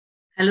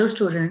Hello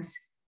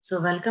students, so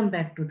welcome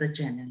back to the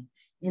channel.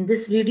 In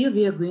this video,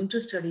 we are going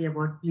to study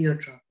about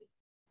pleiotropy.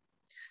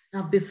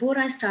 Now before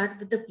I start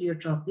with the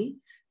pleiotropy,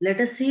 let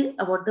us see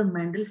about the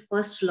Mendel's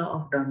first law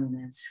of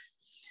dominance,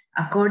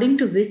 according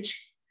to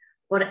which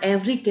for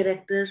every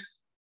character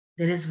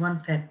there is one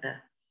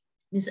factor.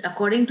 Means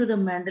according to the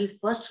Mendel's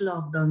first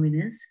law of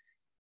dominance,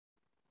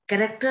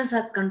 characters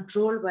are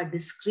controlled by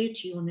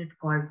discrete unit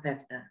called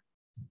factor.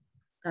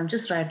 So I'm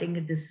just writing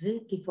it this way,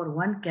 कि for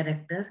one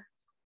character,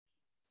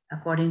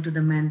 according to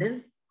the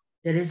Mendel,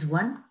 there is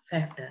one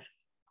factor,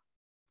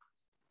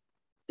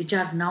 which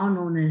are now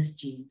known as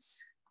genes.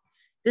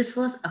 This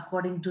was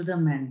according to the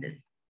Mendel.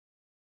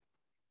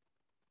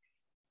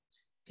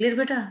 Clear,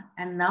 beta?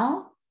 And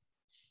now,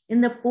 in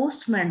the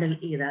post-Mendel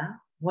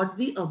era, what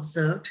we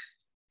observed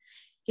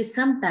is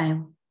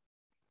sometimes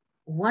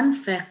one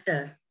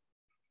factor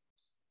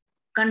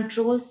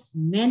controls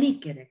many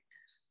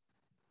characters.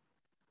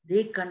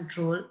 They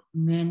control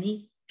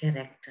many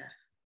characters.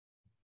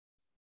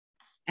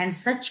 And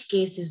such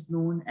case is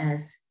known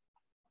as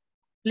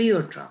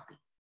pleiotropy.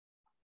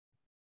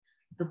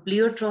 The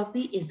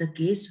pleiotropy is the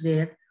case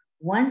where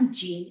one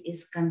gene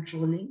is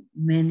controlling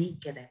many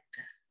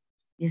characters.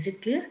 Is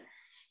it clear?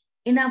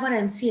 In our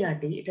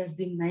NCERT, it has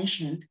been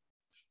mentioned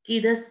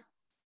that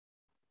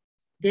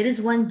there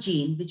is one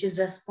gene which is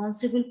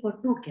responsible for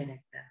two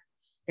characters,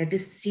 that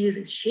is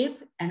seed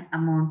shape and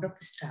amount of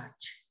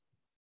starch.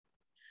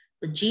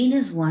 The gene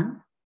is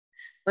one,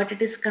 but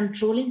it is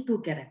controlling two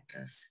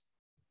characters.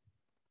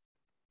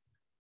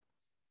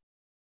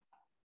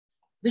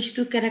 Which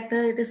two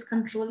characters it is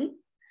controlling?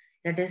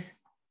 That is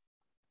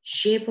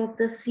shape of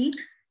the seed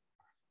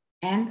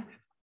and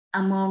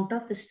amount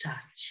of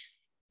starch.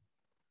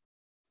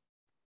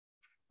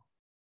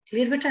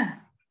 Clear,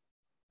 beta?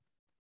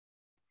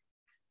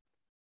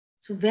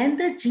 So when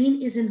the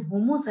gene is in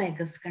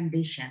homozygous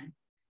condition,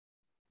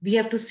 we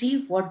have to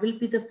see what will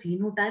be the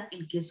phenotype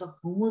in case of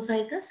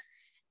homozygous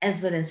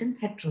as well as in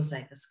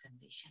heterozygous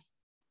condition.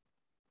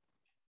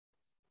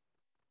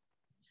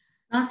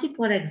 Now see,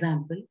 for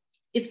example,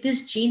 if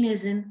this gene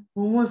is in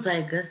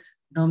homozygous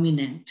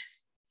dominant,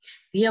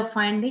 we are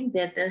finding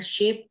that the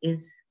shape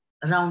is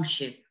round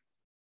shape.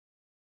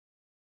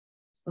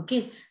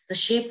 Okay, the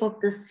shape of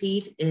the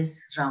seed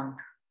is round.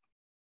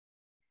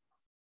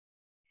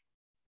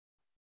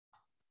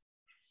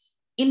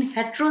 In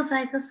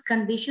heterozygous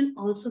condition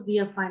also we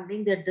are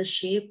finding that the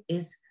shape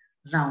is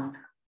round.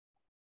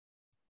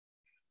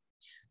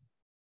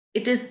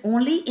 It is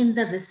only in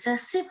the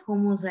recessive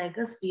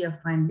homozygous we are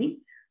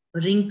finding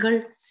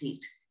wrinkled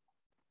seed.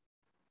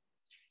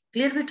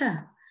 Clear,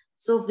 beta?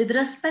 So with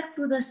respect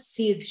to the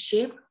seed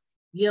shape,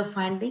 we are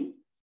finding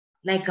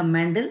like a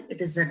Mendel, it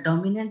is a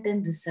dominant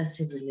and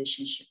recessive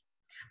relationship.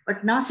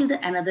 But now see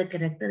the another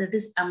character, that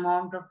is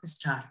amount of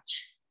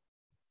starch.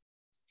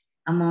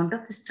 Amount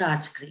of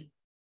starch grain.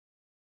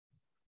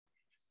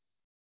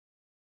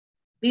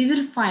 We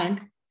will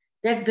find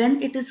that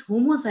when it is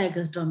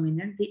homozygous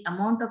dominant, the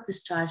amount of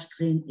starch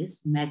grain is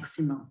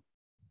maximum.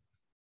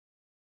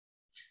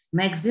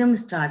 Maximum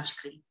starch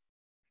grain.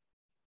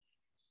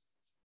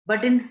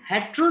 But in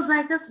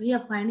heterozygous, we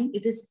are finding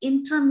it is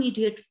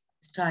intermediate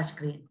starch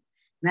grain.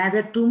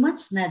 Neither too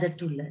much, neither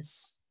too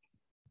less.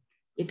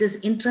 It is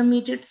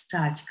intermediate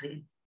starch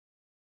grain.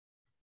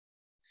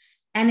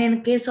 And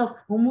in case of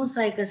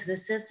homozygous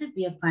recessive,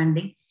 we are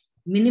finding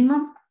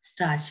minimum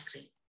starch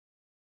grain.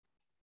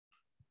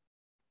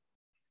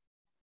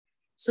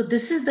 So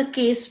this is the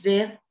case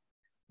where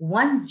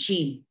one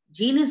gene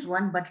is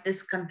one, but it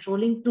is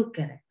controlling two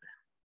characters.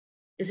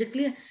 Is it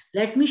clear?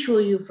 Let me show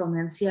you from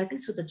NCERT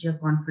so that your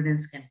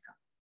confidence can come.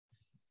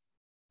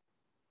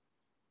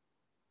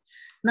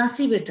 Now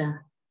see,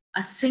 beta,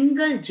 a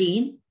single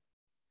gene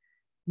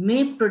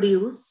may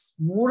produce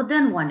more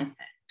than one effect.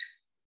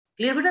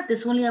 Clear, beta?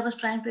 This only I was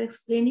trying to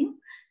explain you.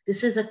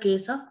 This is a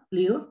case of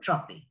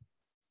pleiotropy.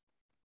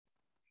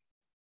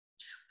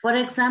 For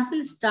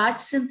example, starch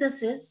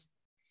synthesis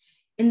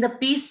in the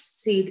pea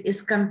seed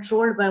is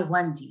controlled by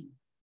one gene.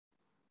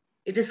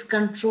 It is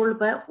controlled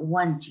by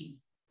one gene.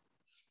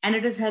 And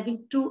it is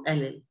having two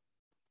alleles.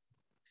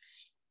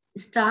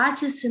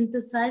 Starch is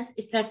synthesized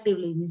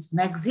effectively, means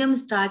maximum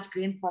starch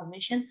grain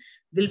formation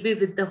will be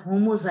with the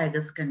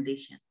homozygous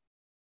condition.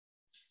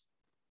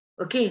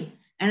 Okay,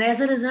 and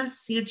as a result,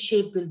 seed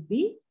shape will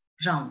be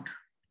round.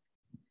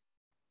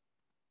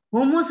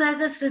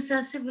 Homozygous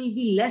recessive will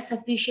be less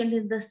efficient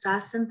in the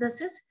starch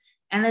synthesis,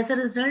 and as a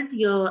result,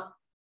 your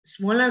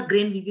smaller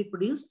grain will be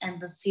produced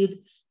and the seed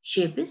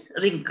shape is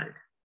wrinkled.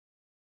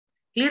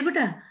 Clear,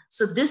 beta?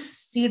 So this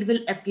seed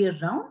will appear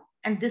round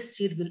and this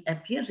seed will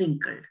appear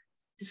wrinkled.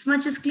 This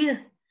much is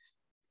clear.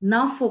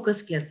 Now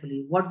focus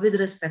carefully. What with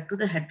respect to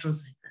the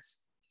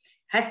heterozygous?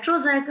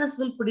 Heterozygous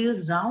will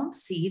produce round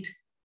seed,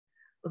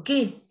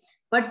 okay?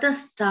 But the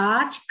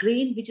starch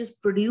grain which is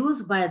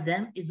produced by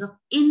them is of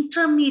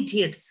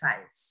intermediate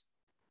size.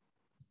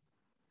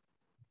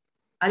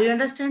 Are you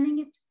understanding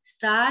it?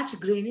 Starch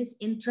grain is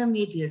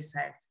intermediate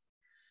size.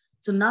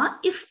 So now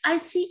if I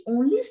see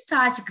only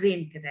starch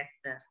grain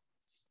character,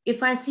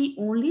 If I see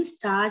only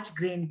starch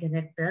grain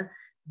character,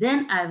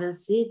 then I will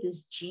say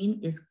this gene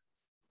is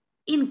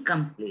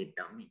incomplete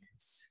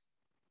dominance.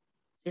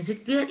 Is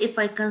it clear? If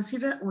I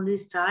consider only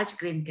starch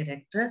grain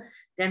character,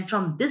 then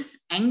from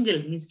this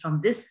angle, means from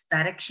this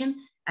direction,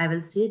 I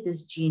will say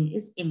this gene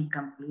is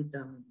incomplete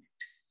dominant.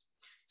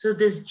 So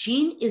this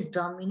gene is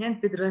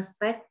dominant with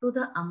respect to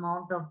the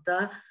amount of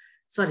the,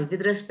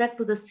 with respect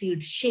to the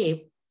seed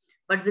shape,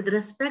 but with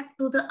respect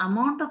to the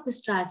amount of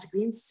starch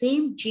grain,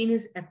 same gene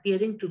is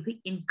appearing to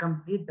be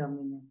incomplete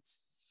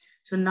dominance.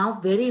 So now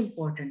very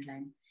important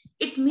line.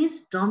 It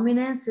means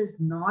dominance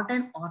is not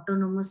an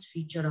autonomous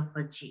feature of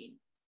a gene.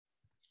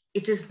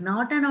 It is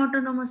not an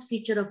autonomous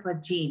feature of a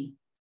gene.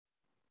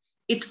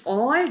 It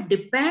all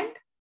depends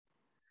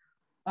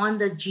on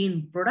the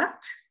gene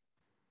product,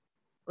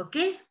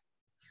 okay?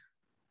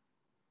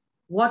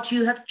 What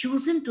you have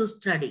chosen to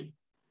study.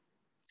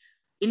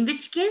 In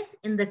which case,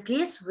 in the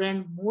case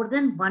when more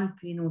than one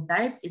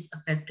phenotype is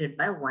affected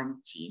by one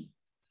gene.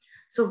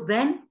 So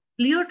when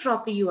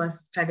pleiotropy you are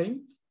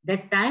studying,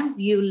 that time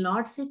you will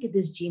not say that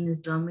this gene is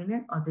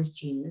dominant or this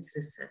gene is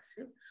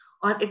recessive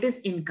or it is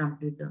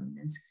incomplete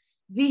dominance.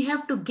 We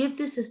have to give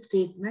this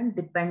statement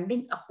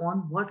depending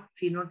upon what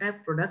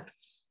phenotype product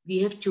we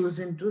have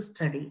chosen to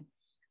study.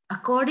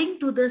 According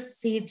to the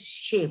seed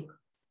shape,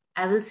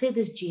 I will say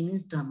this gene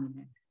is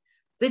dominant.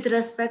 With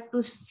respect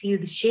to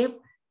seed shape,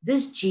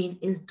 this gene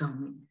is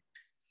dominant.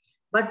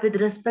 But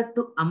with respect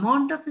to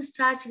amount of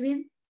starch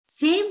grain,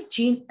 same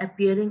gene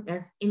appearing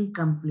as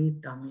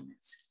incomplete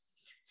dominance.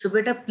 So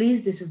beta,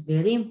 please, this is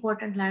very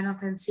important line of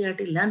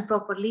NCERT. Learn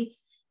properly.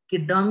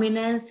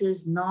 Dominance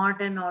is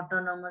not an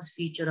autonomous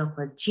feature of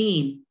a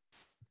gene.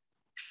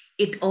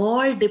 It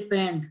all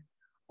depends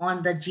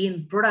on the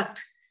gene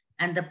product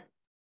and the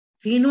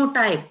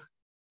phenotype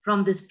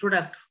from this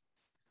product.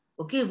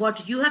 Okay,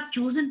 what you have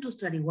chosen to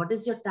study, what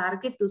is your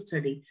target to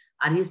study?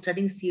 Are you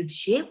studying seed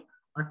shape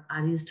or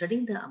are you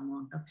studying the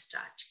amount of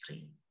starch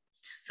grain?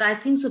 So I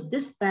think so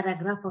this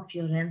paragraph of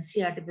your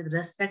NCERT with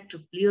respect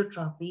to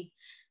pleiotropy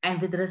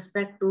and with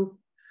respect to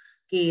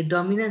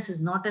dominance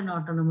is not an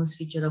autonomous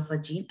feature of a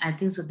gene. I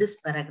think so this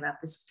paragraph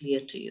is clear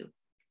to you.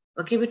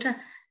 Okay, beta,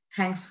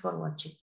 thanks for watching.